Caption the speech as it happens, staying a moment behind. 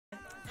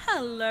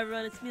Hello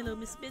everyone, it's me, Little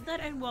Miss Midnight,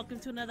 and welcome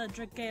to another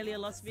DRAGALIA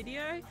Lost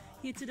video.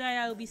 Here today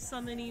I will be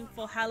summoning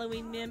for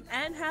Halloween Mym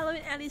and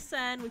Halloween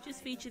Ellisanne, which is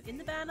featured in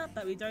the banner,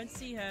 but we don't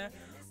see her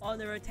on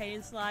the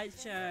rotating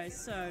slideshow.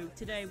 So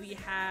today we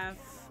have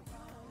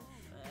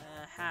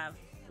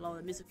lower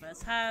the music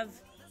first, have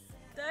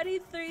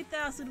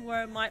 33,000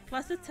 Wormite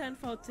plus a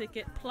 10-fold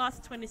ticket plus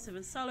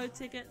 27 solo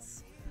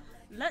tickets.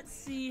 Let's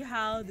see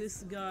how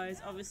this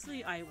goes.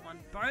 Obviously I won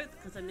both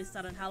because I missed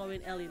out on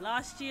Halloween Ellie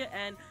last year,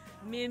 and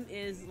Mym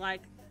is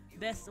like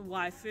best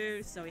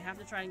waifu, so we have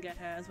to try and get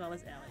her as well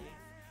as Ellie.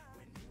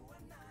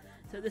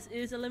 So this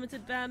is a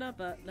limited banner,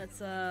 but let's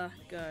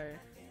go.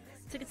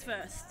 Tickets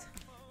first.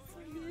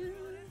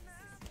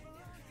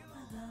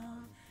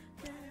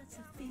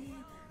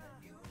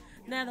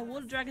 Now the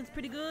water dragon's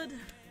pretty good,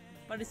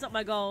 but it's not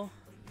my goal.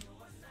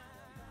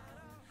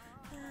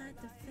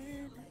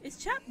 Is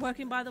chat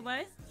working, by the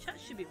way? Chat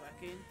should be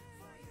working.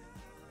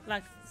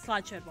 Like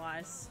slideshow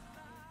wise.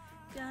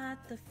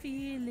 Got the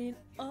feeling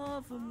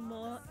of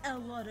more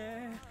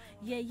water.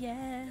 Yeah,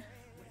 yeah.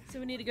 So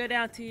we need to go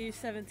down to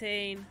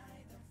 17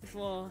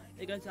 before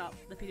it goes up,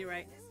 the pity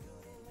rate.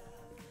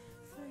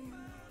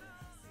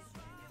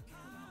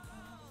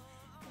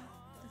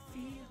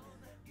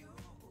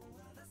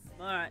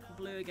 Alright,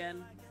 blue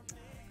again.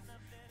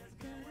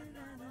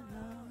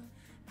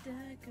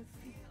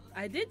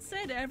 I did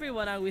say to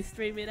everyone I was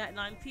streaming at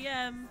 9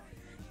 PM.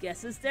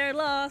 Guess it's their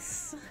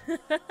loss.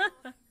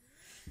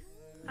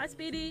 Hi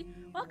Speedy,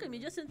 welcome,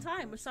 you're just in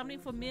time. We're summoning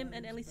for Mym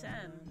and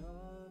Elisanne.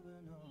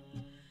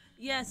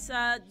 Yes,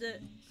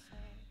 the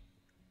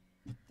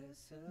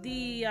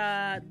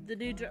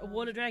new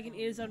water dragon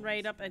is on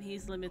raid up and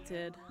he's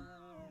limited.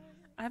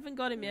 I haven't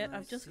got him yet,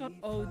 I've just got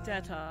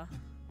Odetta.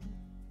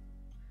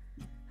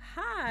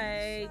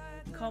 Hi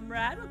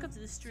comrade, welcome to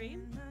the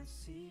stream.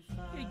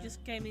 You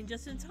just came in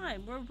just in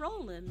time, we're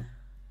rolling.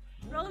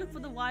 Rolling for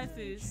the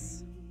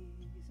waifus.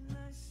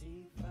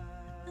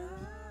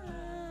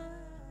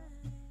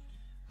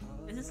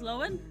 Is this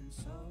Lowen?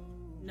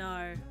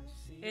 No,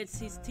 it's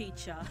his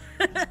teacher.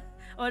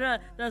 Oh no,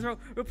 that's wrong.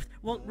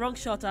 Wrong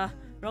shotter.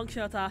 Wrong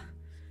shotter.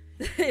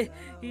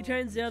 He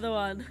turns the other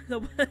one.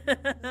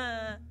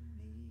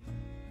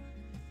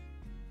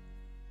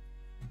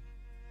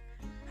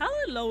 How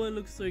did Lowen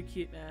look so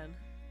cute, man?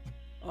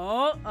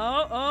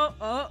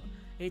 Oh!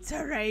 It's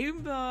a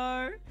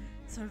rainbow.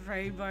 It's a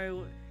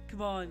rainbow.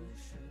 Come on,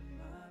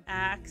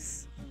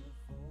 axe.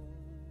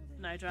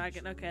 No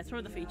dragon. Okay, let's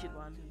throw the featured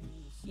one.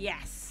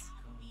 Yes.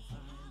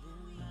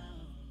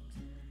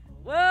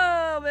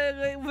 Whoa,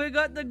 we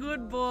got the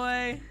good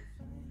boy.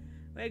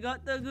 We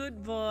got the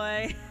good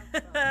boy.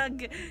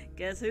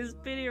 Guess whose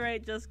pity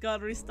rate just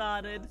got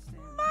restarted?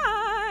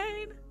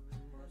 Mine.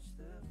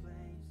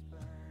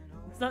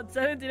 It's not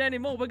 17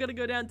 anymore. We're gonna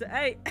go down to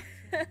 8.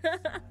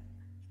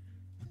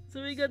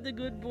 So we got the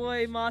good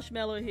boy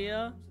Marshmallow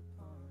here.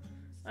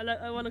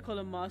 I want to call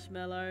him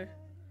Marshmallow.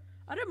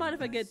 I don't mind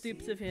if I get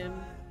dupes of him.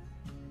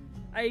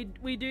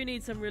 We do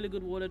need some really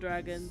good water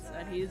dragons,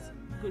 and he's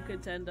a good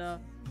contender.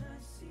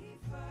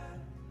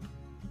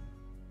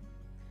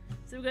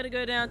 So we're gonna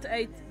go down to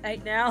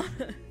 8 now.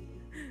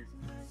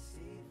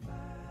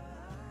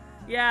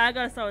 Yeah, I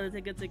gotta start with the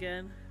tickets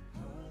again.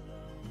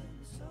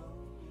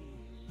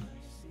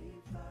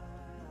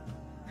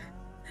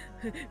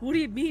 What do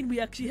you mean we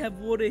actually have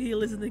water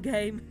healers in the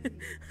game?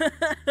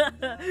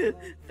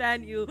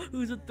 Thaniel,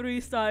 who's a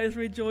 3-star, is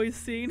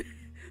rejoicing.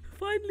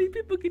 Finally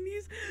people can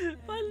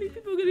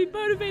be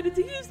motivated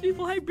to use me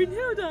for Hybrid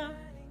Hilda.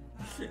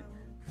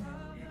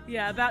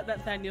 Yeah, about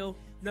that, Thaniel.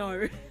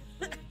 No.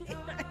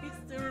 I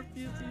still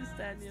refuse to use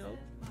Daniel.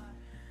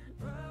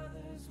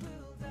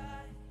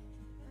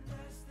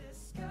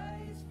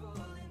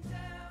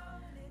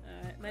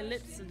 Alright, my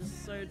lips are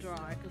just so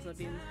dry because I've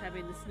been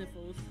having the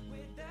sniffles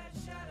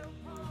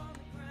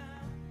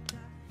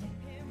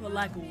for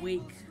like a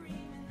week.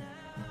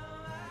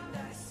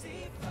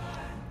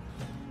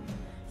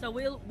 So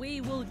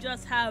we will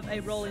just have a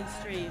rolling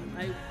stream.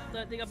 I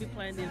don't think I'll be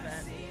playing the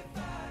event.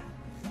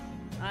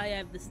 I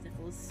have the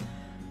sniffles.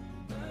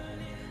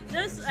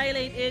 This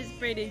alien is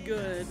pretty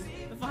good,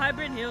 but for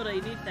Hybrid Hilda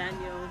you need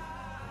Daniel.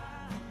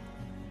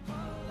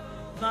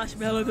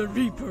 Marshmallow, the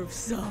Reaper of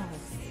Souls.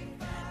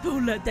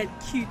 Don't let that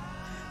cute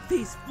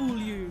face fool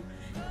you.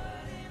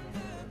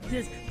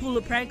 Just pull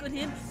a prank on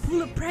him,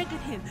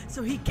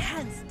 so he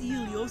can't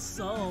steal your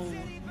soul.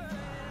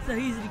 So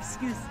he's an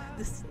excuse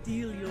to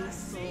steal your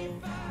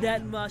soul.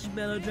 That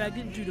Marshmallow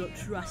dragon, do not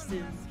trust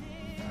him.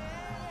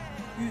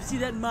 You see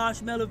that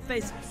marshmallow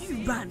face,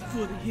 you run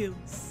for the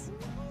hills.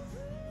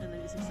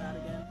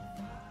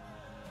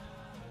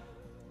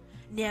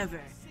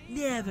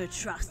 Never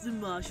trust the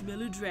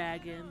Marshmallow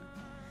Dragon.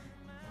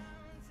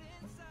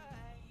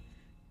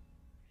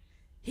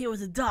 He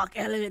was a dark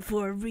element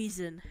for a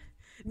reason.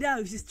 Now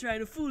he's just trying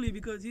to fool you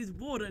because he's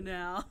water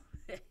now.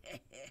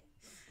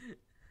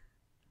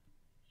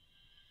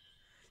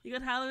 You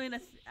got Halloween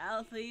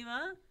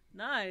Althema?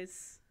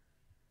 Nice.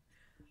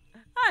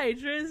 Hi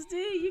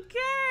Tristy, you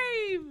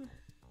came!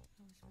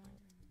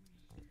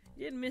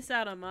 You didn't miss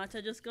out on much.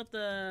 I just got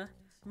the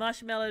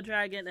Marshmallow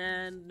Dragon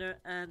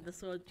and the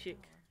sword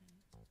chick.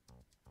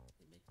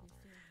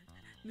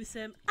 Miss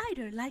M, I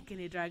don't like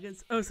any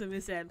dragons. Also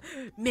Miss M,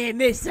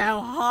 Mym is so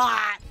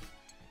hot.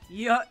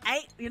 You're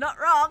not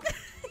wrong.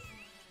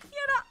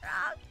 You're not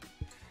wrong.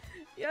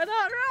 You're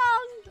not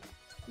wrong.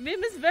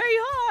 Mym is very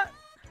hot.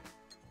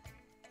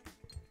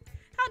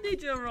 How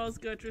did your rolls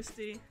go,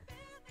 Tristy?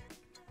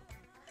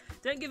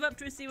 Don't give up,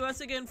 Tristy. We're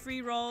also getting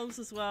free rolls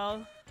as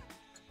well.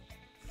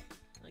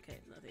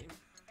 Okay, nothing.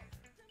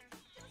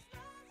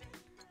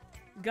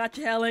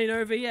 Gotcha, hell ain't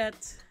over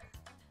yet.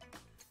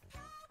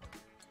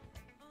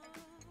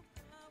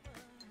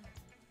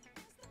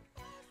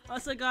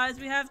 Also, guys,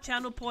 we have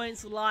channel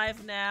points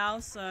live now,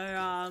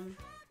 so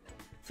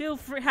feel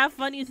free, have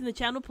fun using the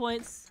channel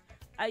points.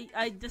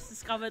 I just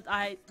discovered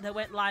they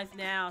went live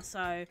now,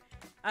 so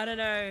I don't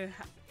know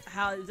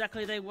how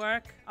exactly they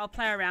work. I'll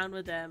play around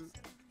with them.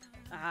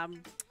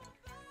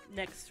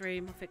 Next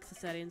stream, I'll fix the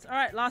settings. All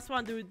right, last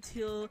one, do it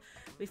till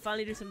we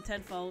finally do some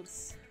 10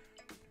 faults.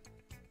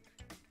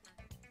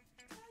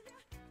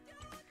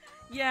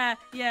 Yeah,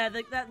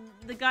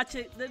 the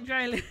gotcha, the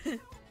DRAGALIA.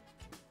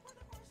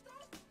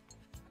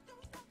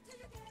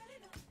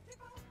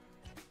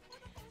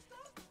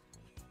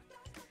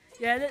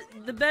 Yeah,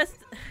 the best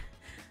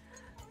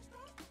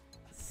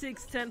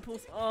 6-10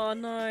 pulls. Oh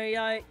no,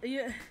 yeah,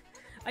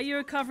 are you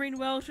recovering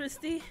well,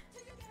 Tristy?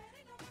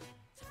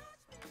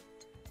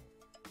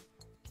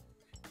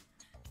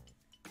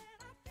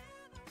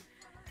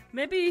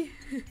 Maybe,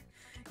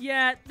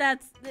 yeah,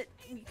 that's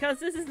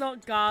because this is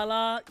not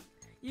Gala.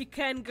 You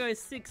can go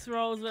 6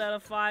 rolls without a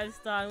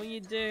 5-star. When you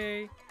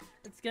do,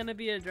 it's gonna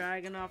be a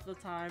dragon half the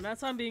time.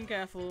 That's why I'm being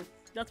careful.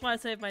 That's why I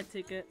save my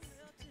tickets.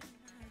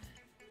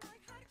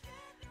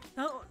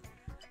 Oh,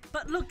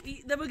 but look,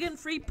 they were getting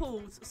free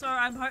pulls, so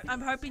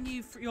I'm hoping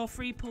your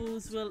free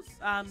pulls will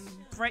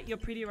break your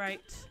pretty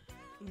rate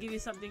and give you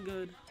something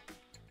good.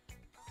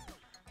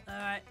 All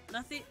right,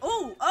 nothing.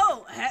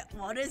 Oh, heck,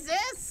 what is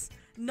this?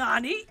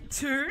 Nani?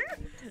 2?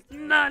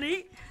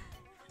 Nani?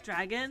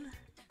 Dragon?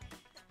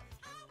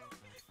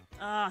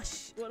 Ah,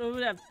 what do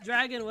we have?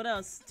 Dragon, what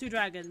else? 2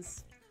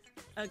 dragons.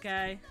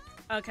 Okay,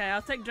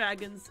 I'll take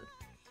dragons.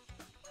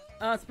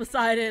 Oh, it's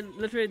Poseidon,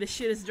 literally the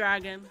shittest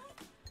dragon.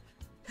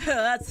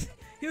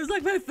 He was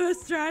like my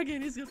first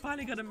dragon. He's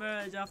finally gonna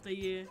merge after a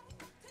year.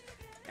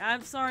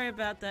 I'm sorry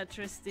about that,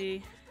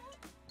 Tristy.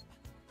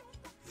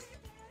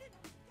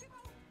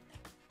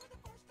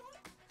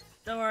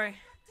 Don't worry.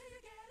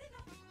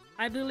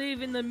 I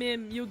believe in the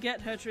Mym. You'll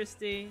get her,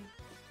 Tristy.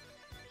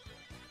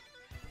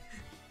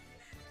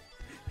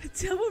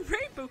 Double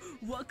rainbow.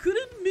 What could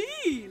it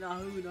mean? Oh,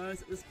 who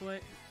knows at this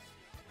point.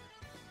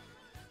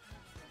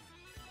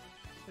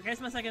 Okay,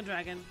 it's my second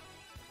dragon.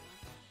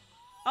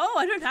 Oh,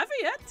 I don't have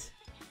it yet.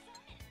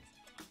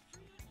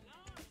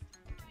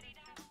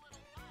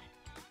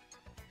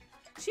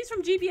 She's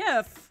from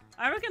GBF.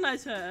 I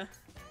recognize her.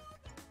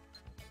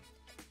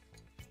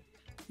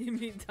 You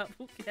mean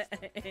double K?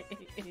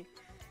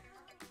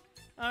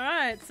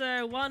 Alright,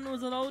 so one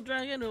was an old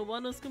dragon or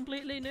one was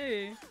completely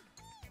new.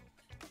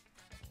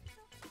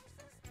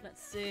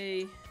 Let's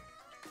see.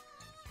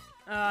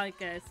 Oh,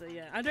 okay, so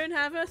yeah. I don't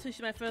have her, so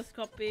she's my first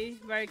copy.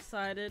 Very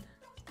excited.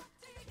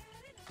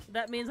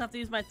 That means I have to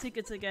use my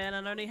tickets again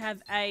and I only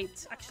have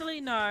 8.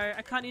 Actually, no,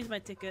 I can't use my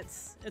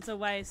tickets. It's a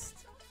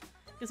waste.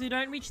 Because we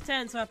don't reach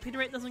 10, so our pity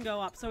rate doesn't go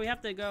up. So we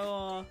have to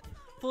go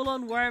full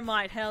on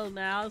Wormite hell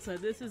now. So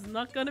this is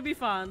not going to be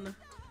fun.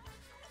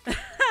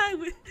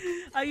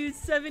 I used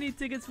 70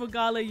 tickets for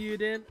Gala, you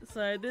didn't.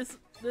 So this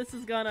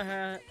is going to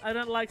hurt. I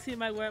don't like seeing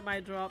my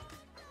Wormite drop.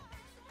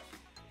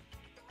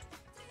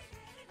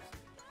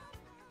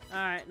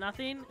 Alright,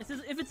 nothing. It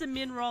says if it's a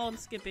min roll, I'm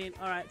skipping.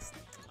 Alright.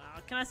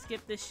 Can I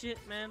skip this shit,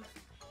 man?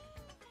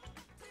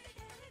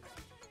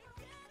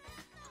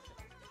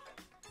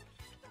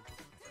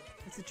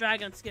 It's a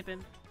dragon, I'm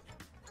skipping.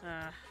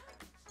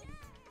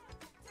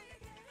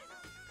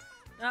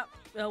 Oh,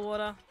 well,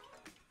 water.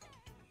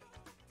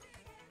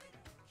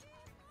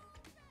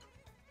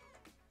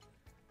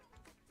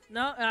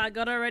 No, I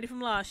got her already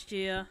from last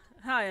year.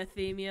 Hi,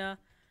 Athemia.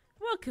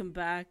 Welcome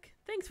back.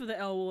 Thanks for the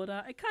L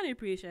water. I kind of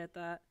appreciate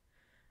that.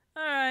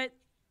 Alright.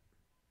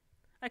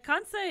 I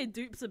can't say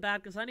dupes are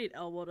bad because I need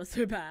L water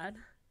so bad.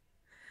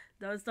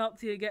 Don't stop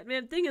till you get me.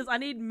 The thing is, I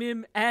need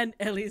Mym and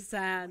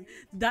Elisanne.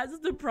 That's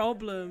the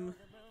problem.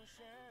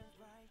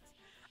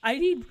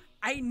 I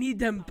need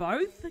them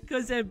both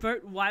because they're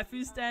both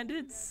waifu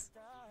standards.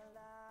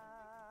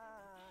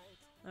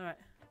 Alright.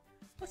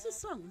 What's this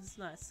song? This is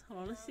nice.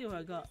 Hold on, let's see what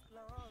I got.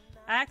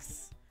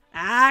 Axe,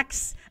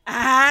 guys.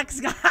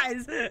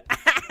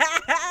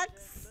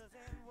 Axe.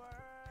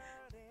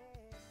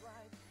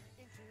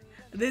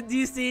 Did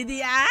you see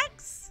the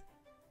axe?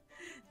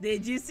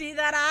 Did you see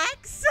that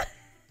axe?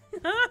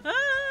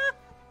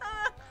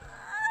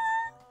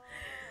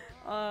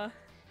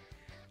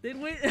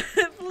 Did we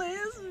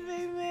please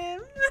be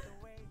Mym?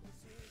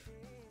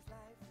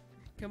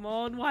 Come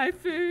on,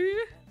 waifu.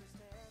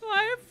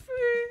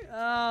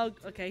 Oh,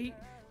 okay.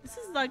 This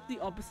is like the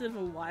opposite of a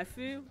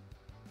waifu.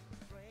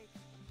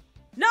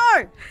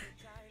 No!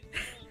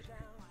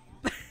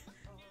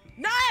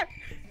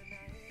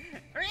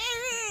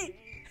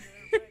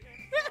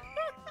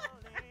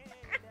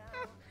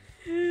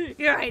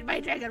 You hate my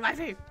dragon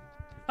waifu.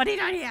 What are you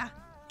doing here?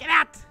 Get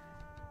out!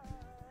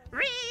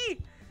 Ree!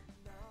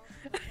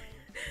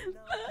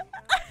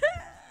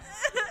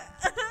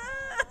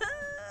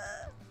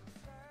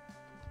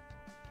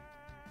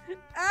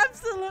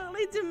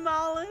 Absolutely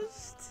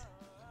demolished.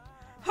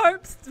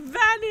 Hopes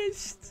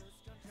vanished.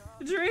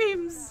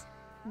 Dreams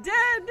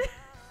dead.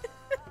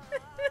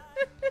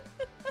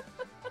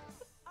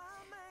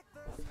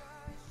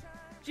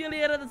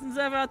 Julieta doesn't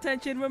deserve our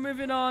attention. We're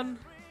moving on.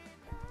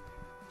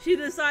 She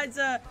decides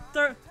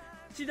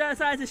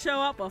to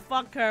show up. Or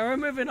fuck her. We're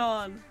moving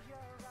on.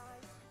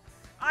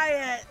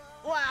 I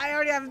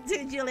already have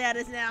 2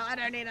 Julietas now. I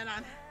don't need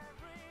another.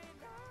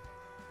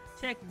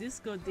 Check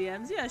Discord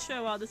DMs. Yeah,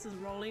 sure. While this is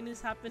rolling is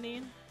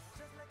happening.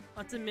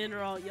 What's a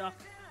mineral? Yuck.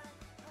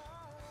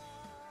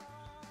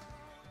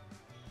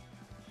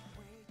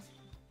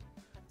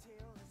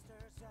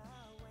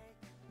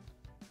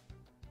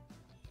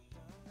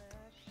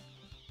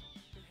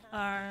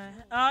 Alright.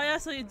 Oh yeah, I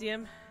saw your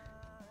DM.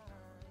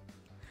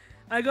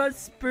 I got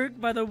spooked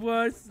by the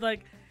words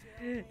like,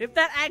 if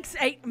that axe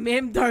ain't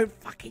Mym, don't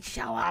fucking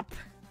show up.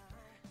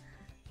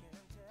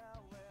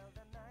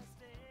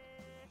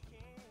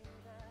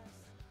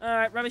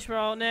 Alright, rubbish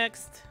roll,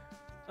 next.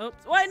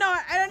 Oops. Wait, no,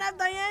 I don't have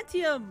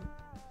Diantium!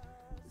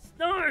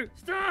 No,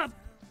 stop!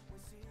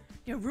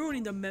 You're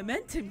ruining the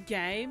momentum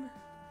game.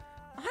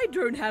 I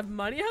don't have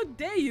money, how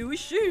dare you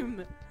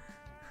assume?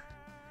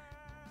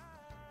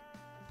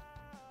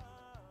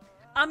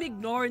 I'm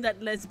ignoring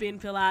that lesbian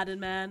Piladen,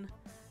 man.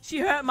 She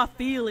hurt my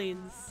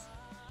feelings.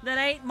 That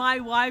ain't my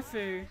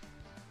waifu.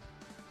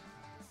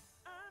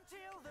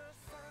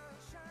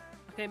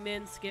 Okay,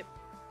 Min, skip.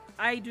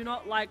 I do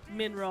not like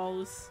min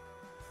rolls.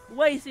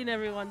 Wasting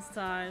everyone's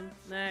time.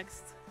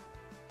 Next.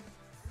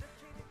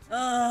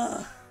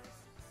 Ugh.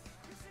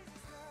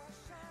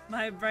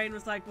 My brain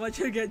was like, watch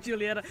her get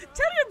Julieta.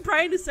 Tell your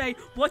brain to say,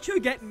 watch her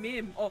get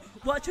Mym, or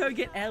watch her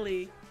get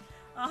Ellie.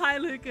 Oh, hi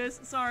Lucas,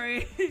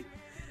 sorry.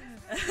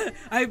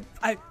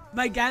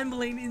 My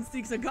gambling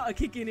instincts are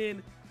kicking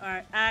in.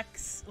 Alright,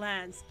 axe,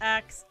 lance,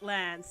 axe,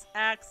 lance,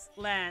 axe,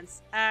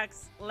 lance,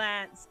 axe,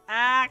 lance,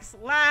 axe,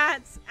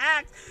 lance,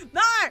 axe.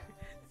 No!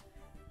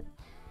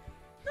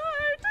 No,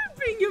 don't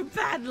bring your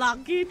bad luck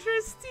here,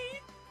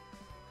 Tristy.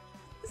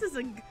 This is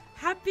a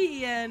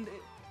happy and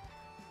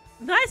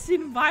nice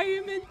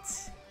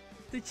environment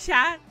to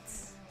chat.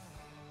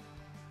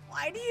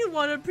 Why do you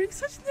want to bring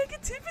such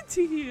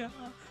negativity here?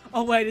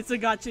 Oh wait, it's a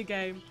gacha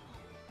game.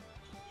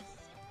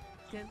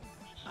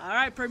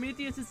 Alright,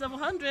 Prometheus is level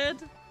 100.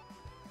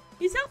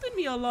 He's helping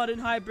me a lot in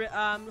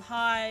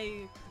high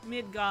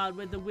Midgard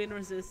with the wind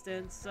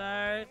resistance,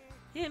 so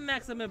him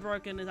maximum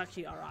broken is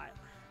actually alright.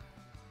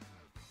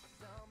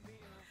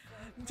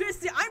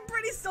 Tristy, I'm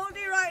pretty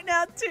salty right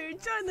now too.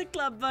 Join the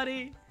club,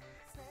 buddy.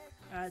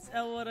 Alright, it's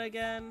Elwood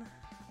again.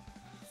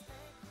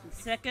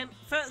 Second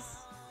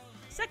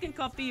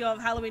copy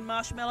of Halloween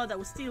Marshmallow that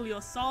will steal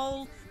your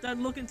soul.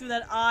 Don't look into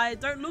that eye.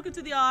 Don't look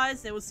into the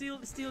eyes. They will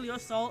steal your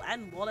soul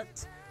and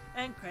wallet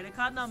and credit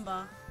card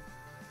number.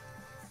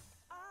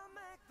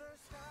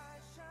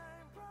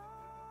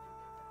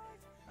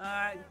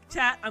 Alright,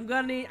 chat. I'm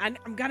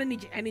gonna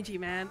need your energy,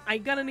 man.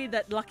 I'm gonna need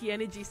that lucky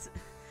energy.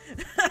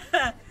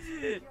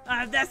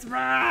 I'm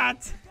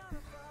desperate.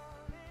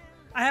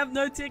 I have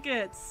no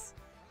tickets.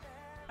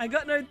 I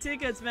got no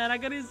tickets, man.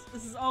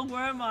 This is all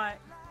where am I?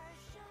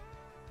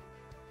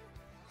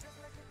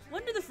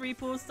 When did the free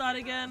pool start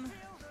again?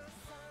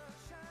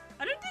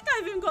 I don't think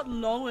I've even got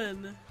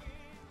Lowen.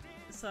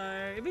 So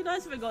it'd be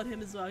nice if I got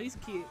him as well. He's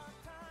cute.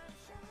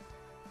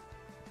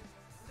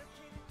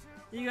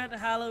 You got the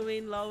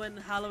Halloween Lowen,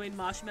 Halloween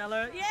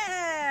Marshmallow.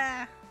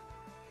 Yeah!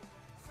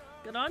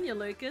 Good on you,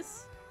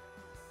 Lucas.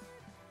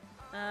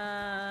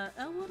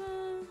 Elwood.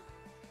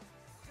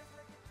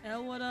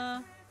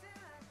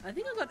 I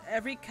think I got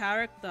every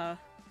character.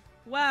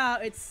 Wow,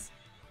 it's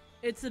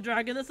a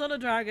dragon. It's not a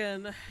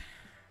dragon.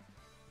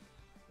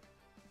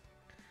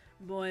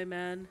 Boy,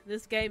 man,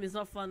 this game is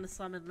not fun to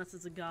summon unless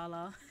it's a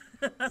gala.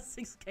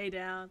 6k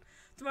down.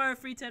 Tomorrow,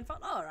 free 10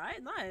 fun.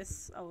 Alright,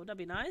 nice. Oh, that'd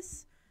be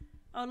nice.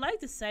 I would like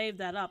to save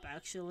that up,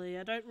 actually.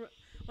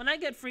 When I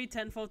get free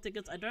 10-fold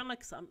tickets, I don't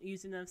like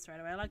using them straight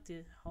away. I like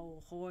to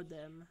hoard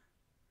them.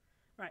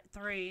 Right,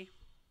 3.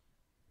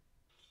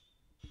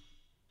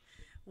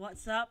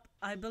 What's up?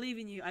 I believe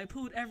in you. I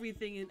pulled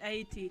everything in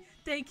 80.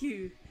 Thank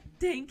you.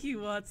 Thank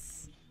you,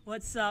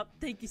 What's up?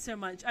 Thank you so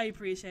much. I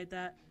appreciate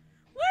that.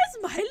 Where's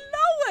my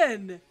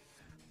Lowen?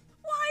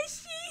 Why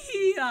is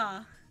she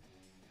here?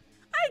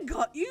 I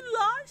got you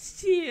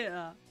last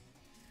year.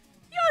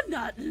 You're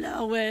not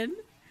Lowen.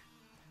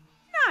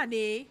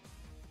 Nani?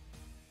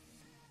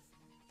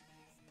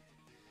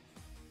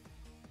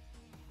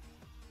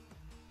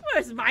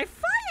 Where's my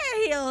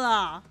fire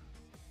healer?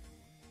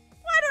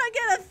 Why do I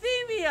get a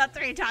theme here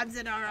 3 times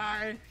in a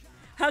row?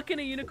 How can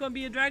a unicorn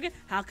be a dragon?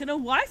 How can a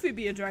waifu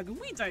be a dragon?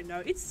 We don't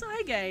know. It's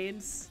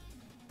Cygames.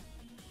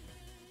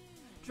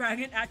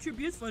 Dragon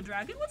attributes for a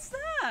dragon? What's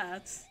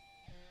that?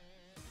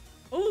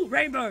 Oh,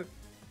 rainbow.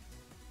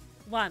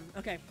 1.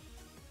 Okay.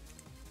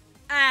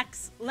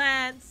 Axe,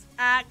 Lance,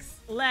 Axe,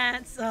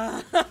 Lance.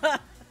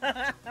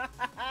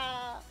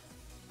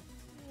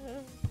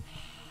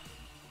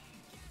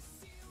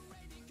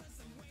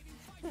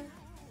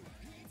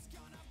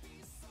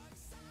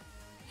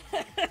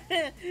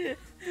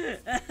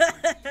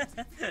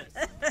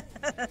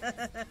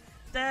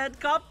 Dead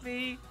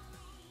copy.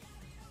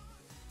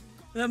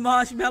 The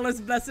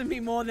marshmallows blessing me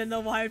more than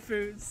the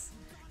waifus.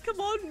 Come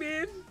on,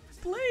 Mym.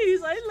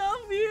 Please, I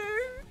love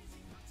you.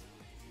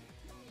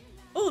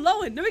 Oh,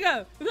 Lowen. There we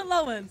go. We got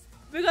Lowen.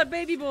 We got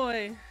baby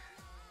boy.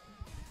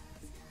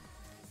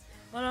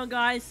 Hold on,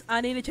 guys.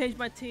 I need to change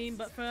my team,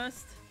 but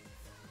first,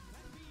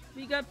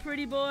 we got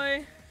pretty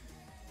boy.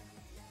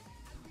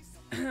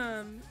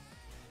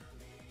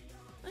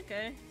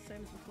 Okay,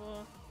 same as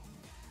before.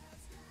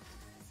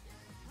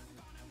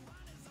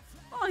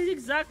 Oh, he's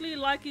exactly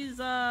like his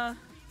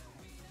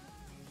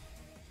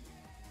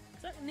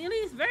nearly,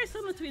 he's very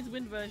similar to his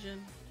wind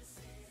version.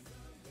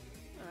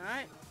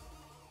 Alright.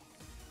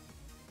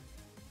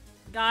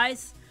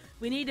 Guys,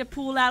 we need to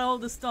pull out all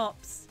the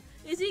stops.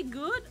 Is he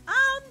good?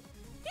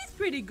 He's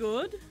pretty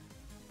good.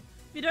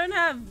 We don't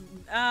have,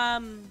 I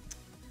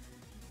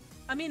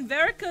mean,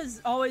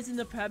 Verica's always in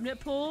the permanent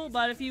pool,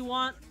 but if you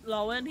want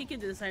Lowen, he can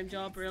do the same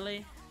job,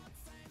 really.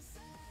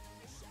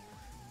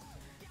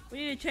 We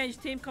need to change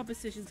team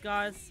compositions,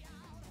 guys.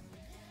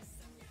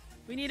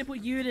 We need to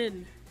put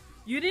Yuden.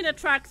 Yuden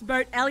attracts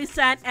both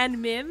Elisanne and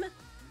Mym,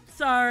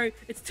 so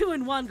it's 2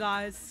 in 1,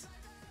 guys.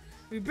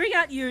 We bring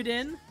out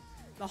Yuden,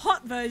 the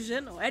hot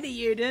version, or any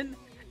Yuden,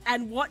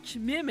 and watch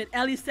Mym and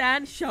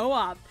Elisanne show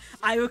up.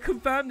 I will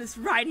confirm this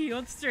right here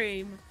on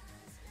stream.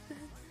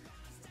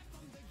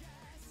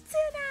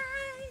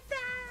 Tonight.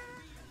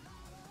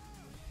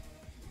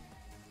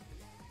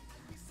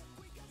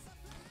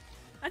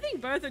 I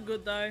think both are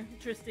good though.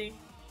 Interesting.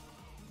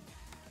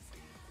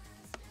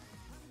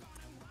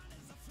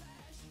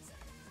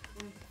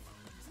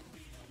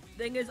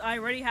 Thing is, I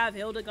already have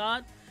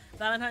Hildegard,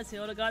 Valentine's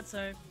Hildegard,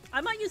 so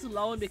I might use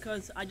Lowen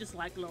because I just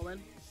like Lowen.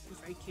 He's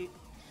very cute.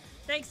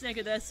 Thanks,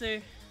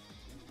 Negadesu.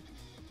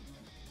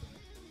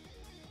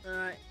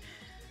 Alright.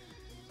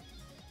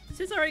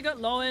 Since I already got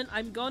Lowen,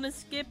 I'm gonna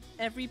skip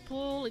every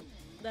pool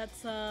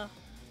that's,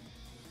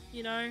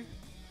 you know,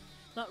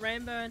 not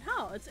Rainbow. And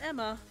oh, it's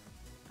Emma.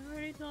 I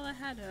already thought I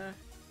had her.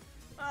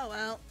 Oh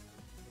well.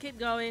 Keep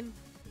going.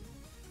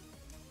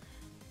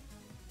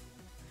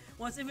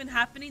 What's even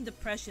happening?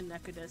 Depression,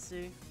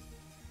 Nakadesu.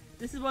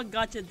 This is what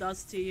gacha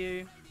does to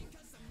you.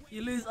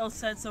 You lose all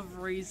sense of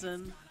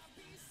reason.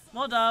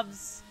 More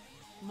doves,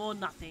 more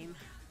nothing.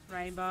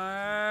 Rainbow.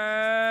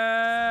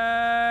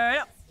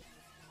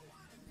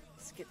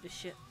 Skip this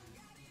shit.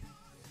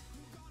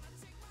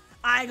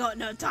 I got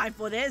no time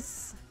for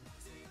this.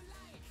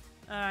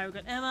 Alright, we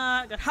got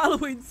Emma, got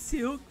Halloween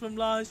Silk from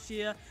last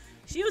year.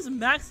 She was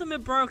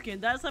maximum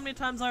broken. That's how many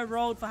times I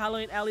rolled for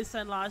Halloween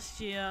Elisanne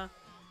last year.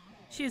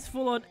 She's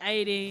full on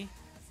 80.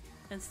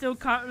 And still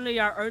currently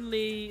our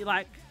only,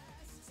 like,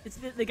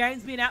 the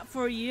game's been out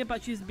for a year,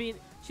 but she's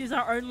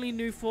our only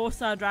new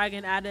 4-star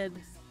dragon added.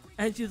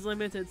 And she's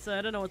limited, so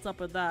I don't know what's up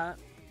with that.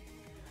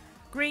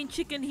 Green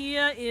chicken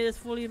here is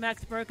fully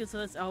max broken, so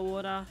that's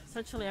Elwater.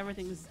 Essentially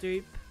everything's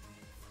dupe.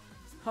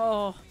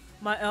 Oh,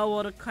 my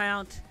Elwater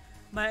count.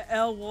 My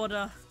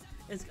Elwater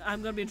is,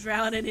 I'm gonna be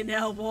drowning in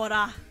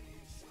Elwater.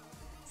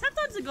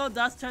 Sometimes the gold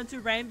does turn to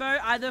rainbow,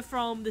 either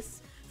from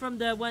this,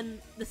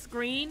 when the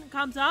screen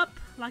comes up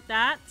like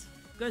that,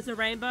 goes to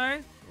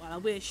rainbow. Well, I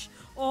wish.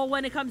 Or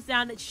when it comes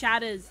down, it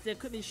shatters. The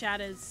equipment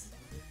shatters.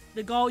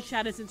 The gold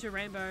shatters into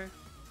rainbow.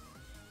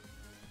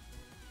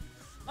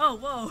 Oh,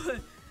 whoa.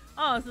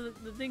 Oh, so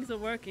the things are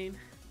working.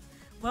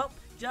 Well,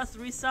 just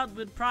resubbed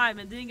with Prime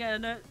and didn't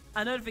get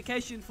a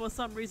notification for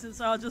some reason,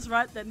 so I'll just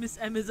write that Miss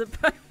M is a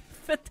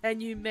perfect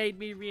and you made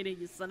me read it,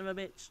 you son of a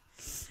bitch.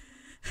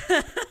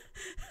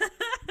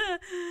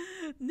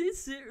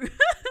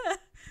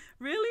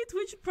 Really?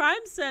 Twitch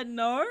Prime said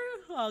no?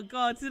 Oh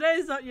god,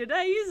 today's not your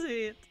day, is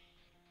it?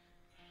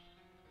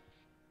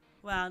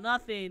 Wow,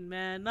 nothing,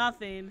 man,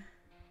 nothing.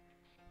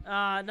 No,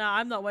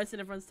 I'm not wasting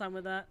everyone's time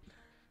with that.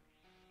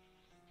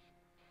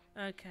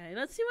 Okay,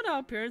 let's see what our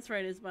appearance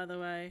rate is, by the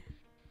way.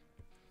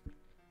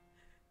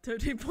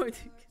 13.2.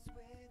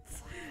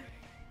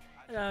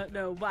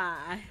 No,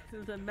 why?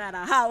 Doesn't matter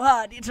how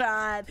hard you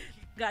tried.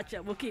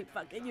 Gotcha, we'll keep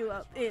fucking you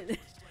up in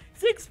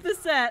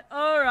 6%.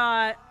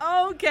 Alright,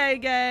 okay,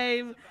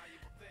 game.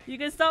 You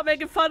can stop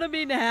making fun of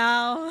me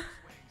now.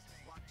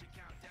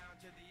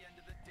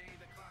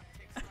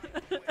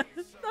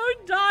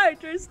 Don't die,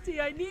 Tristy,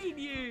 I need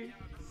you.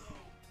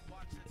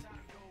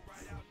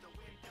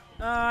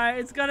 Alright,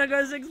 it's gonna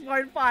go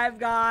 6.5,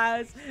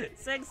 guys.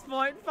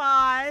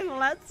 6.5,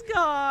 let's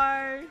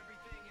go.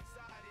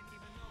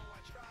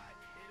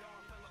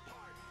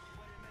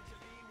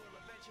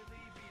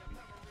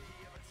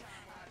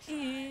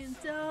 In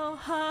so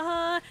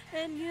hard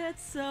and yet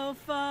so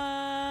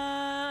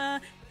far.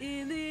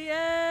 In the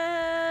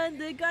end,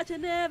 the gotcha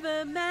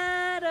never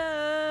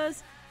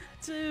matters.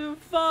 To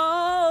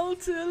fall,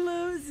 to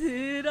lose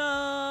it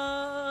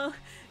all.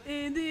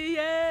 In the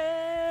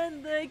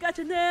end, the gotcha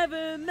to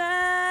never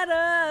matter.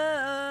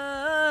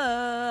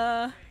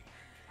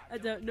 I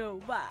don't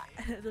know why.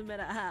 It doesn't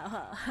matter how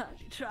hard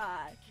you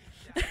try.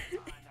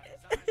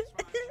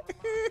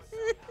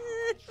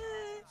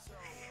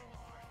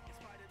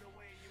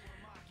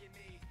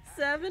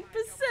 7%.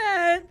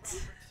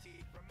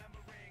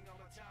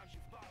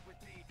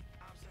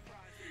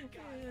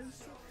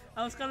 Yes.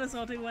 I was kind of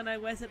salty when I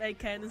wasted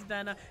 8k in this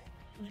banner,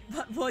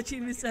 but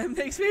watching this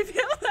makes me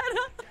feel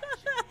better.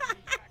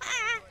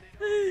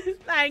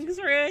 Thanks,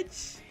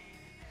 Rich.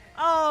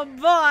 Oh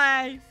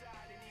boy.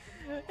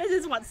 This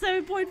is what,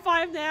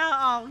 7.5 now?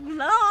 Oh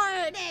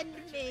Lord,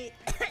 enemy.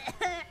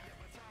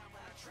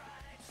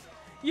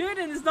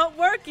 Unit is not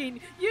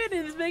working.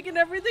 Unit is making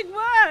everything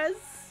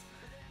worse.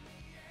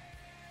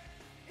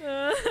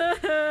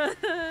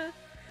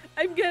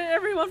 I'm getting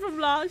everyone from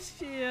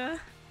last year.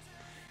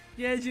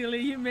 Yeah, Julie,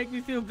 you make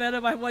me feel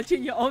better by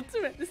watching your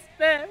ultimate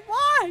despair.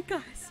 Why,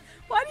 guys?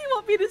 Why do you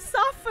want me to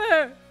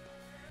suffer?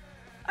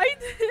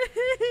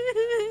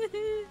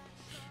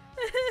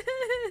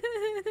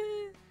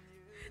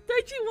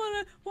 Don't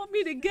you want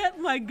me to get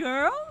my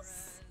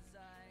girls?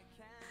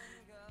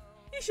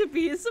 You should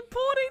be here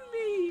supporting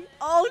me.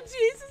 Oh,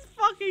 Jesus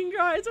fucking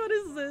Christ, what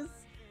is this?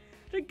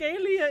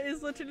 DRAGALIA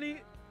is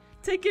literally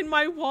taking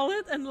my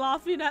wallet and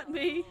laughing at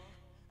me.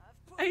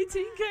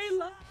 18k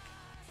luck.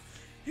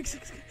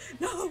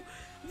 No,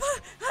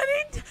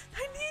 I need.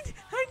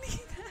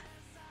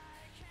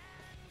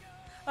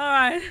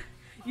 Alright,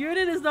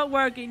 Unit is not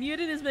working.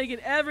 Unit is making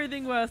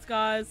everything worse,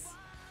 guys.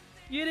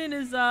 Unit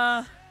is,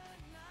 I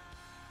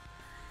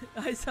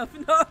suffer.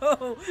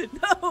 No,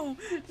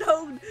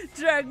 don't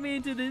drag me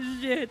into this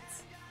shit.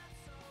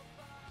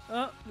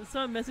 Oh, did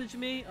someone message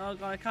me? Oh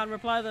god, I can't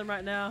reply to them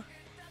right now.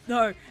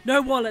 No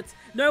wallet.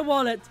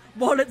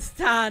 Wallet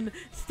Stan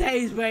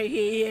stays where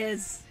he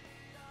is.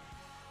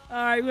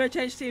 Alright, we're gonna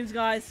change teams,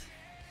 guys.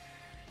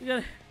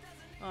 We're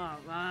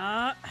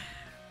gonna...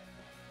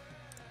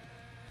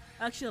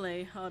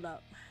 Actually, hold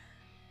up.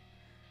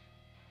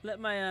 Let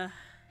my,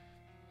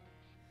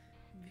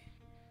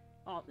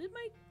 Oh, did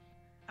my...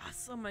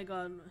 Oh my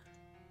god.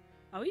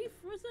 Are we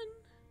frozen?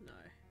 No.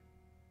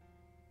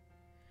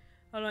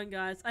 Hold on,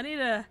 guys. I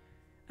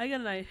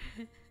gotta know.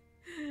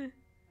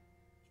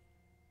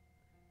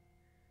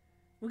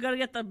 We gotta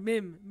get the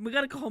Mym. We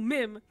gotta call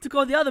Mym to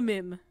call the other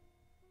Mym.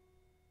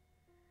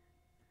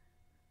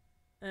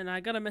 And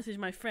I gotta message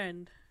my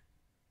friend.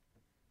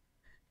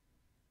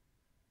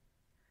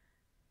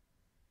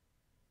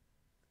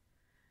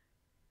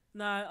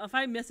 No, if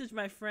I message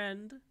my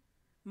friend,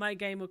 my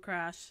game will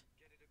crash.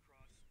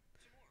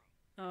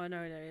 Oh, I know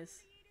where there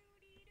is.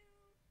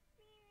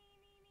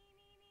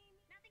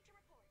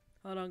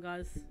 Hold on,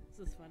 guys.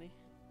 This is funny.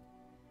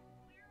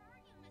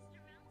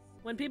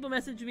 When people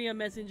message me on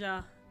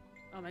Messenger,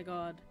 oh my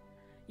god,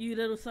 you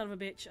little son of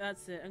a bitch.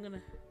 That's it. I'm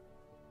gonna.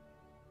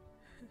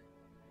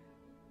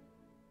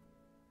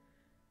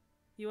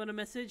 You want a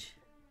message?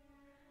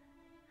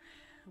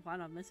 Why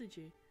not message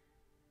you?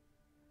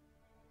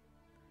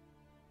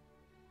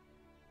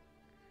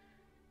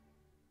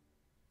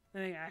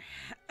 There we go.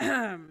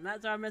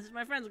 That's how I message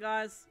my friends,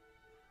 guys.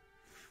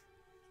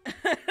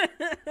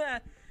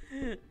 There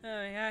we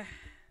go.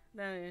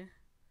 There we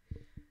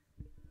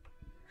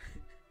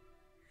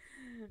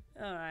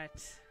go.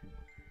 Alright.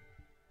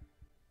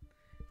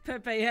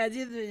 Pepe, yeah,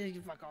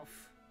 you fuck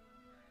off.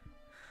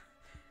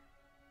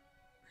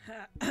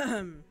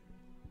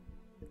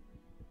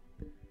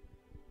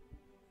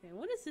 Okay,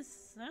 what is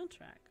this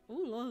soundtrack?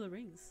 Ooh, Lord of the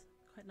Rings.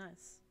 Quite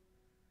nice.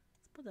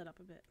 Let's put that up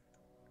a bit.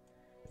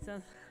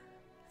 Sounds...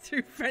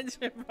 True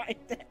friendship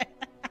right there.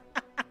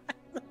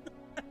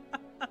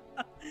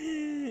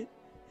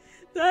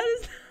 That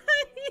is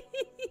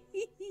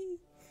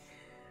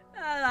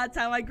that's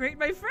how I greet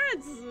my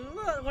friends.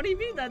 What do you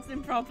mean that's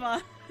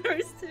improper?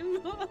 Roast him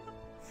more.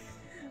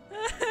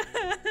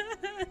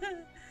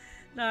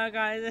 No,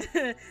 guys,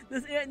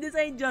 this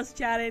ain't just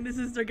chatting. This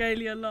is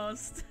DRAGALIA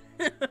Lost.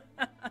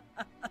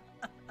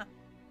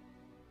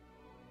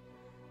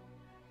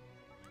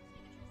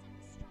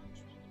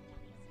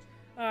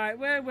 Alright,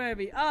 where were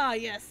we? Ah,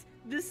 yes,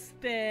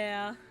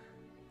 despair.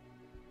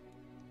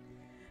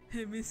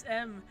 Miss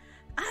M,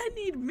 I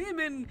need Mym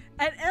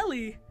and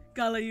Ellie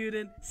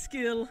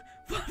skill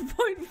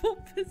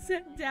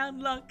 1.4%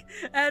 down luck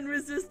and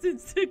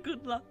resistance to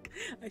good luck.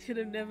 I should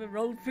have never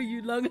rolled for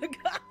you long ago.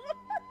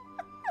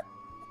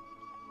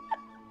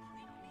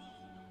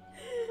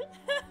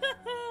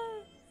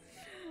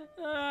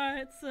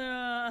 Alright, so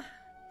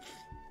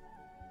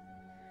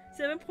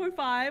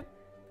 7.5.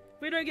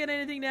 If we don't get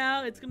anything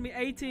now, it's gonna be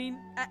 18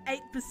 at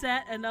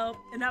 8% and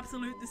an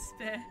absolute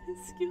despair.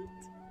 Skilled.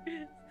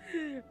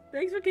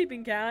 Thanks for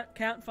keeping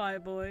count fire,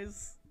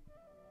 boys.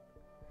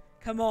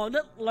 Come on,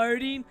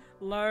 loading.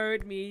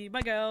 Load me,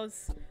 my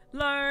girls.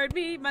 Load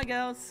me, my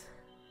girls.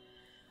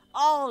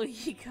 Oh,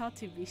 you got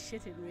to be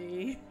shitting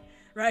me.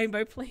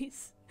 Rainbow,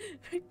 please.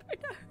 Rainbow,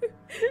 no.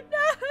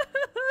 No.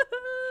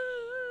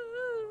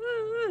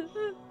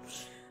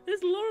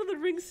 This Lord of the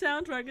Rings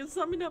soundtrack is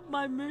summing up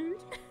my mood.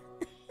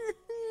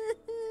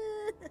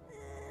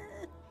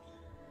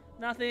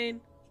 Nothing.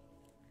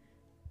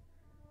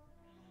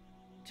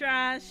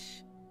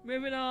 Trash.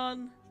 Moving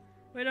on.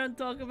 We don't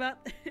talk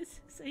about this.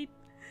 It's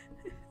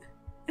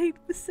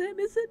 8%,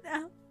 is it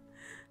now?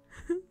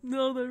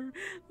 No,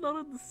 none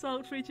of the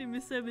songs featuring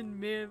Miss M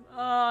and Mym.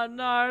 Oh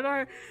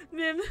no,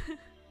 Mym.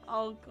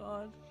 Oh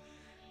god.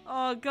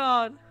 Oh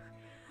god.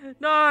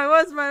 No,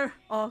 where's my?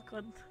 Oh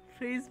god.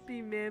 Please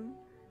be Mym.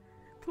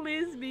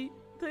 Please be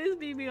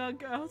me, our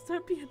girls.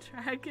 Don't be a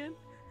dragon.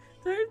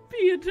 Don't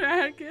be a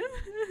dragon.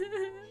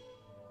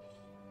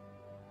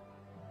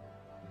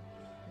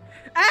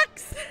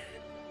 Axe!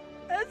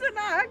 There's an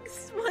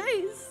axe,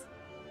 please.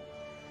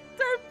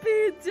 Don't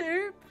be a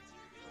dupe.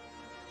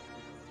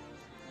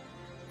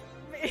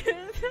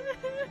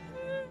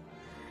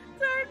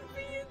 Don't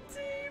be a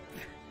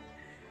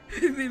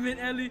dupe. Mym and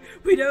Ellie,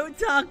 we don't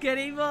talk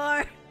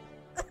anymore.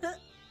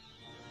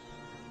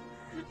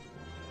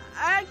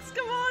 Axe,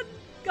 come on,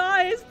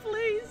 guys,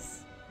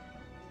 please.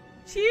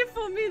 Cheer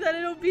for me that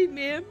it'll be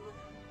Mym.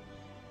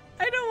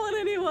 I don't want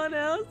anyone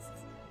else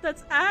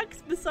that's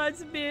Axe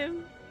besides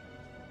Mym.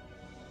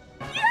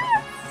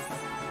 Yes!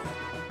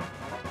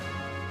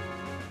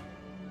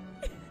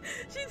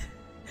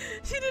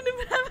 She didn't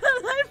even have a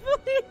life for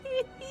me.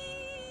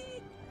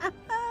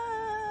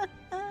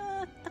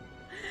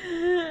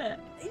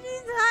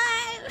 She's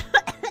alive.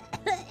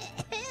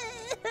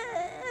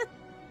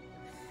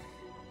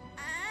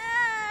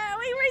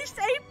 We reached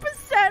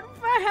 8%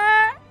 for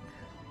her.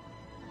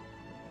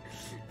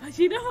 But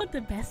you know what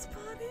the best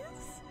part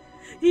is?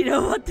 You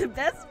know what the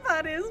best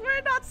part is?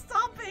 We're not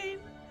stopping.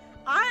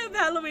 I am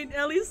Halloween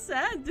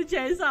Elisanne to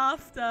chase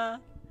after.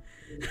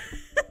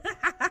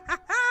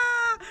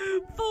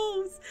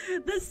 Fools!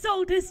 The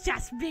song is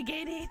just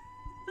beginning.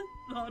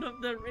 Lord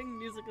of the Ring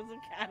music is a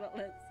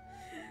catalyst.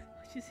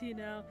 She's here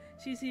now.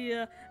 She's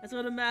here. That's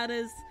what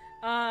matters.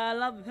 I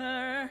love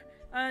her,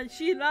 and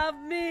she loved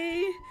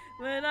me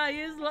when I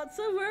used lots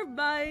of her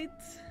bite.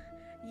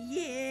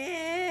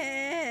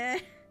 Yeah.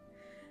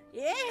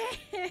 Yeah.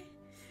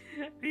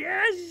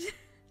 Yes.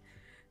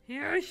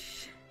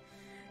 Yes.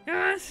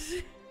 Yes.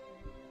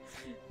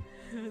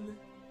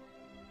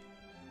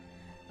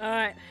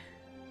 Alright.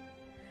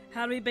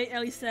 How do we bait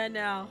Elisanne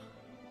now?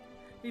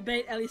 We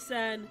bait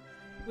Elisanne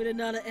with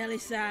another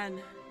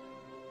Elisanne.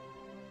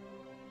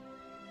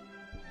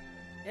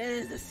 It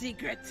is the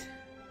secret.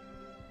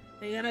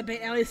 We gotta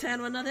bait Elisanne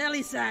with another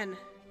Elisanne.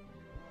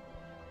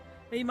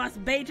 We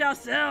must bait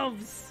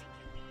ourselves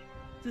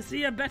to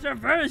see a better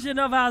version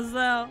of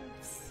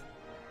ourselves.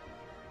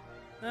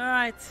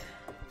 Alright.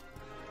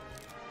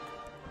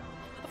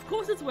 Of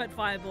course it's Wet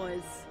Fire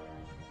Boys.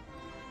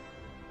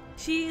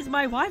 She is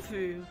my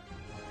waifu.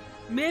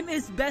 Mym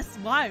is best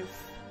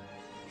wife.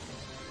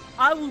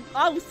 I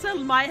will sell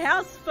my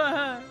house for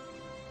her.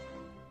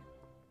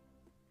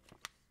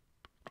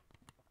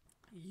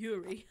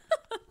 Yuri.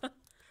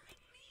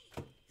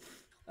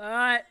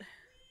 Alright.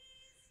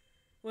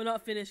 We're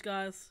not finished,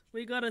 guys.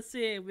 We gotta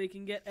see if we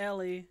can get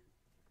Ellie.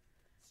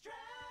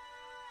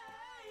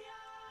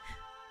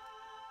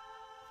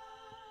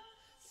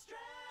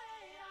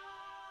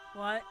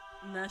 What?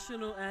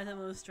 National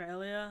Anthem of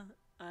Australia?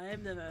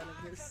 I've never heard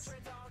of this.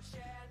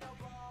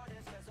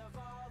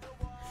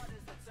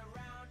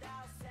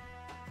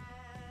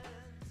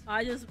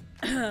 I just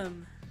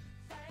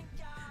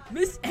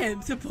Miss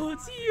M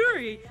supports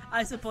Yuri.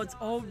 I support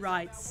all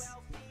rights.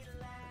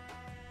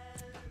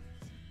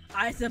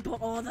 I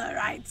support all the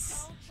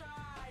rights.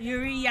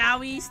 Yuri,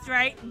 yaoi,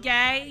 straight,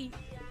 gay,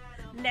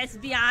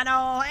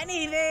 lesbiano,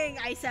 anything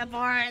I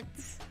support.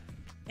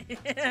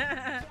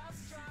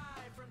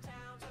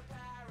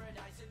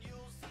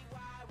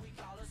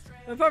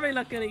 We're probably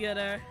not gonna get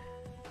her.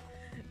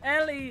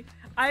 Ellie,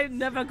 I've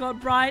never got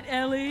Bride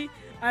Ellie.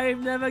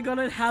 I've never got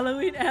a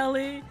Halloween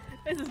Ellie.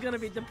 This is gonna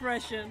be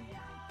depression.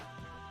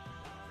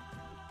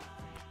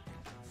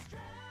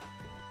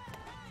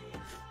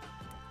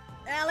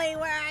 Ellie,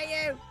 where are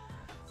you?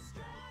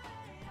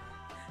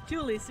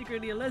 Julie,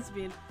 secretly a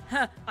lesbian.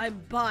 Ha,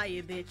 I'm bi,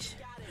 you bitch.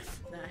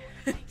 No.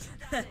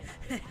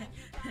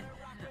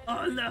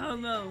 All the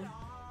homo.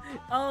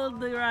 All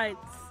the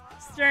rights.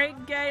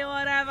 Straight, gay,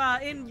 whatever,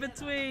 in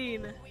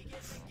between.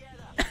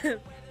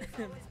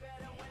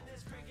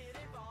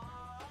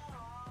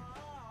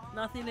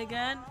 Nothing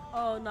again?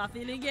 Oh,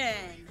 nothing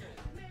again.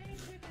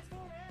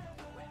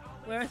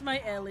 Where's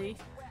my Ellie?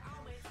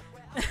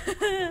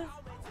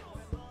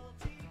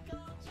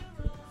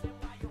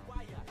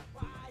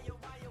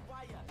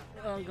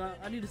 Oh god,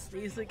 I need to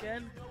sneeze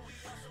again.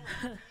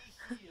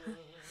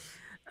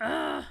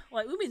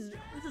 Wait, we mean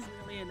this is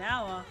nearly an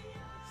hour.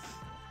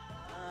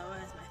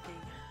 Where's my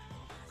thing?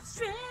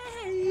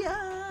 Australia.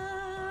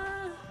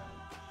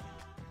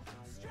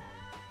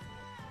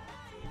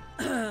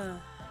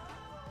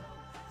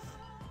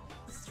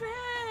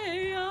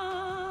 Australia.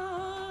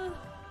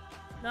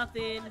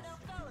 Nothing.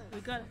 We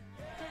got.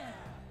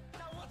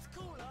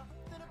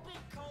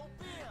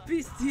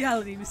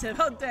 Bestiality, we said.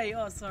 How dare you?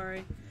 Oh,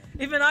 sorry.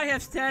 Even I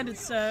have standards,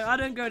 so I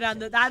don't go down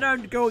that. I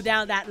don't go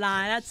down that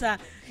line. That's a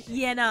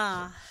yeah,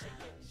 nah.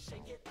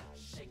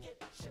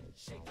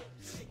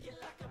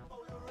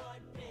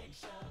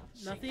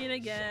 Nothing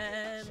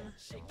again.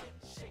 Shake,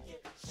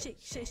 shake,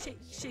 shake, shake it,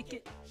 shake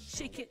it,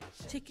 shake it,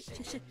 shake it,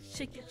 shake it,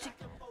 shake it.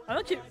 I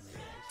want you.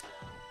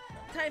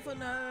 Time for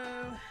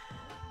no.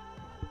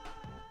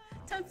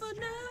 Time for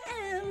no,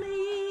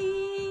 Ellie.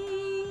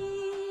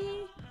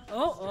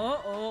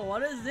 Oh,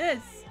 what is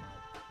this?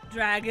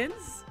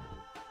 Dragons?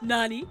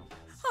 Nani?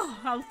 Oh,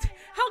 how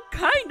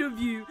kind of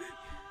you.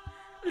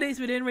 At least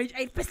we didn't reach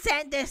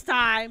 8% this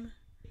time.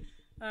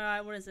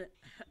 Alright, what is it?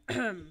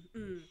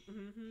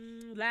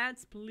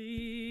 Lance,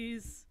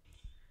 please.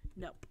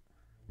 Nope.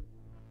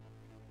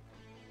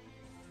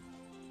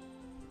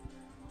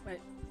 Wait,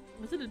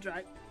 was it a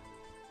drag?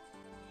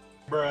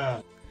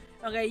 Bruh.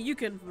 Okay, you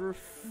can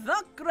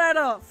fuck right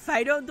off.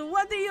 I don't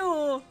want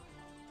you.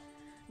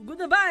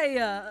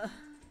 Goodbye.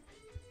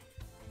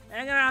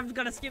 I'm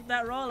gonna skip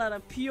that roll out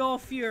of pure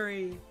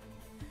fury.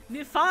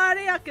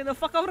 Nifari, I can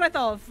fuck off right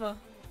off.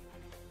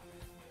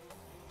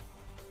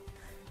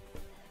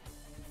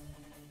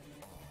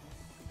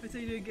 I tell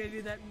you to give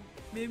you that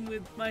meme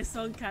with my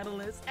song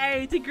Catalyst.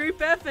 Hey, to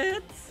group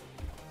efforts.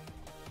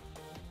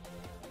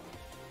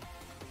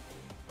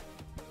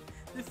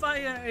 The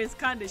fire is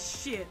kinda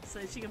shit,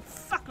 so she can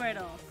fuck right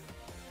off.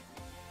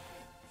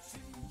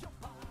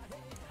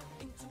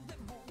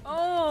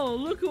 Oh,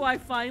 look who I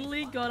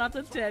finally got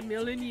after 10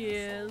 million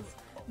years.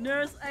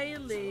 Nurse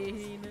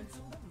Aileen.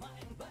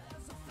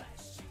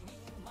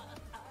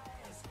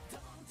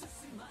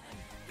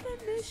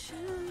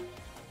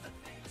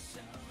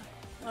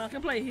 Well, I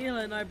can play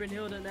healer and I've been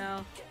healed it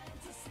now.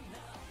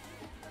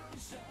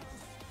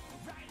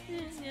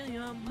 In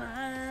your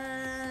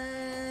mind,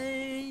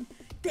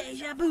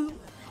 deja vu.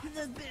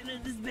 Has been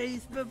in the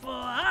space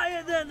before,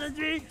 higher than the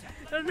tree.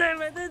 I've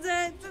never the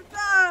same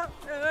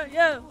before.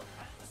 Yo,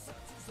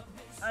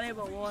 I need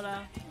more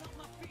water.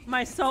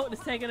 My salt is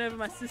taking over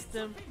my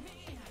system.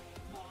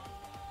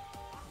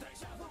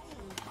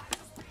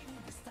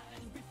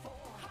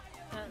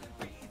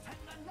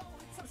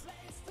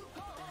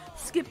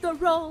 Skip the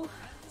roll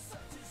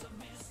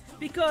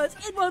because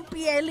it won't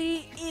be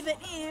Ellie even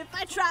if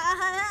I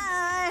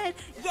tried.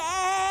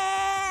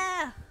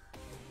 Yeah,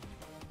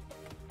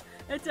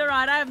 it's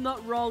alright. I have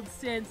not rolled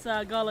since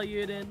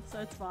Galayudin, so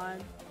it's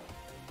fine.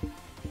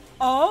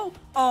 Oh,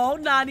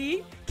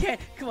 Nani. Okay,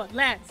 come on,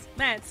 Lance.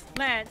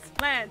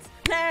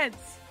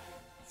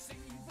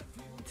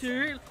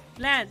 Two,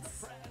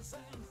 Lance.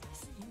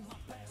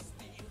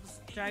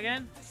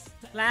 Dragon.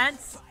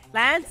 Lance.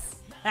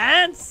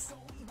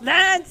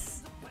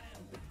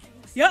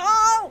 Yo!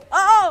 Oh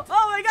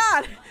my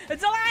god!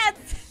 It's a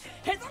Lance!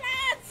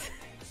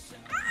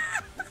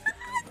 Ah!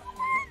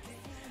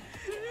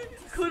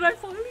 Could I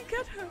finally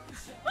get her?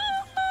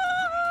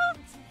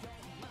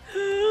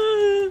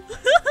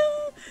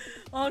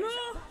 Oh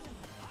no!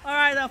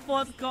 Alright, that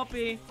fourth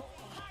copy.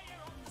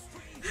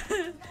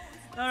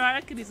 Alright,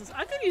 I could use this.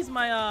 I could use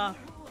my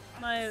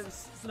my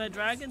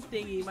dragon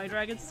thingy, my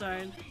dragon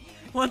stone.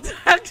 What the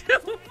heck?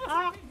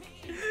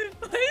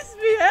 Where's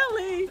me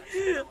Ellie?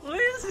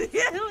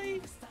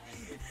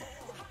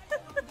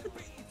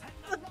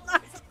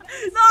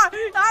 No,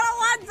 I don't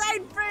want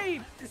Zane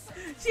Freed!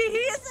 She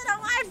isn't a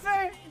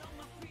wifer!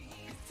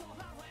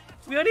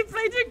 We only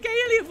played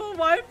DRAGALIA for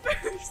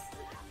wifers!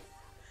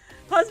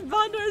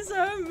 Husbanders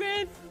are a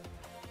myth!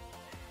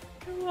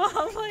 Come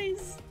on,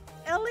 please!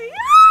 Ellie!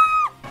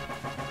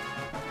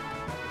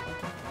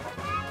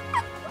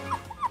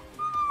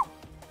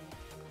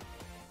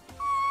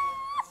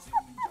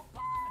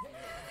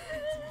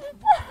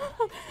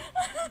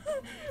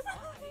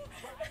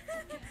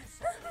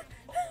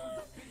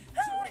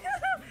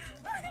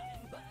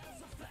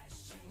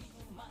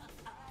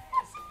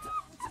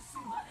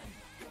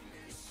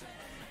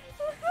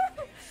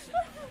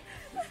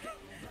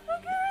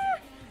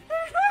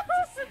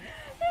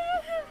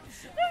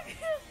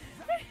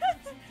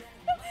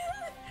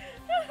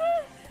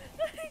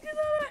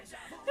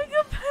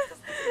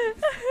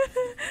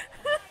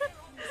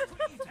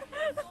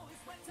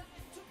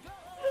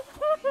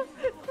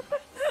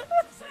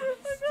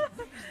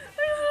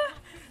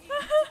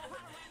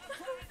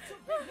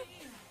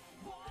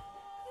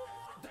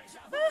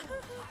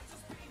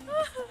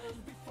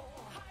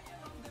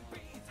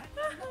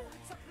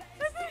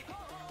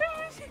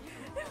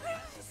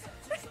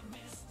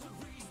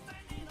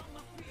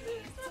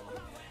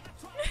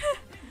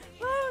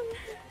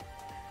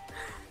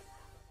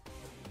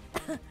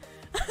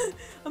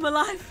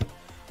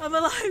 I'm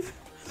alive!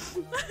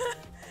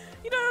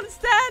 You don't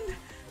understand!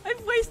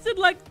 I've wasted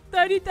like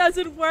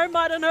 30,000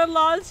 wormite on her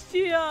last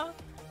year!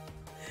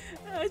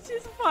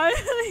 She's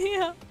finally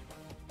here!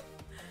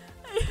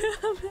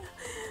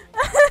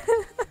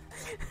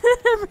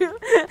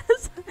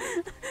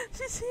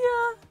 She's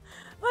here!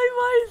 My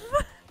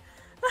wife!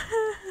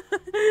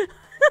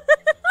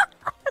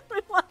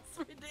 Everyone's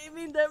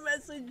redeeming their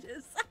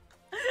messages!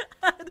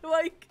 How do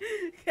I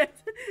get...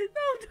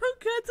 No, don't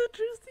cancel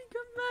Tristy,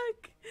 come back!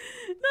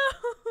 No!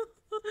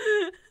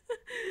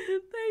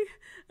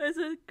 I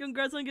said,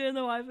 congrats on getting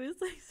the Wi-Fi. Thanks,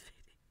 sweetie.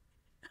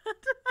 How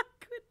do I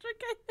quit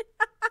DRAGALIA?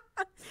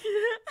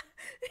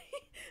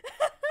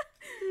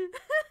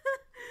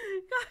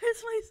 Guys,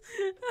 please.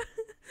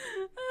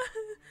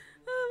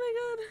 Oh my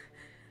god.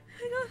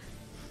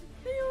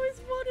 I always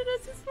wanted her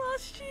since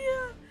last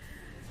year.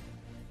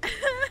 I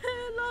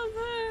love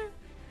her.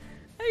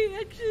 I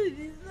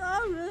actually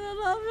love her. I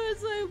love her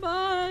so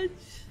much.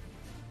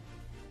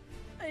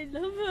 I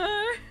love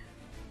her.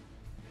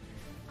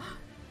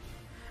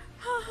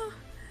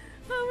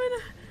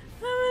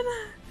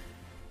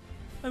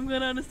 I'm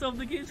gonna uninstall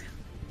the game.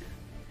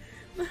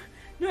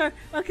 No,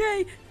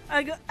 okay.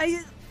 I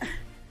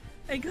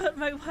got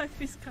my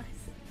wife's guys.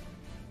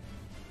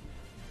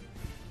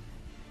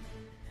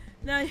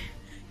 Now,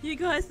 you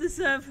guys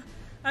deserve.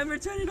 I'm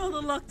returning all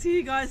the luck to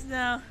you guys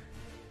now.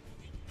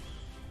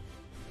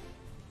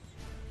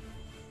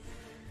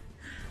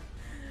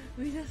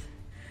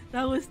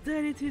 That was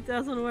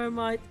 32,000 were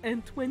might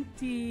and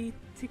 20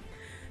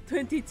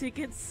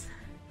 tickets.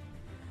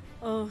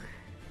 Oh,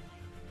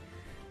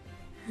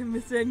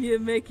 Miss M, you're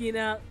making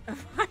out.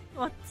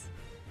 What?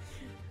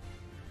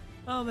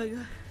 Oh my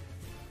god.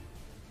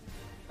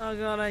 Oh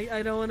god,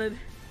 I don't want to.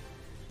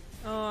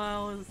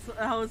 Oh,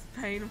 that was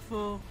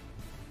painful.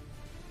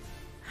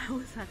 That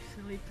was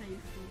actually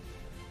painful.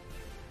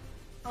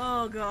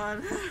 Oh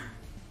god.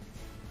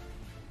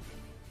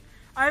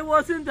 I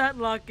wasn't that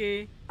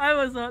lucky. I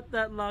was not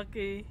that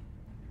lucky.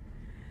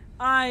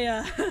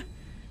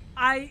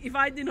 If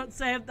I did not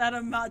save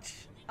that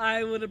much,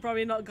 I would have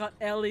probably not got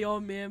Ellie or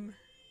Mym.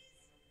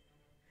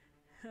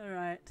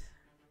 Alright.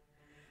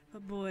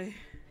 But boy,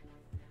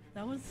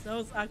 that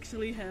was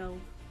actually hell.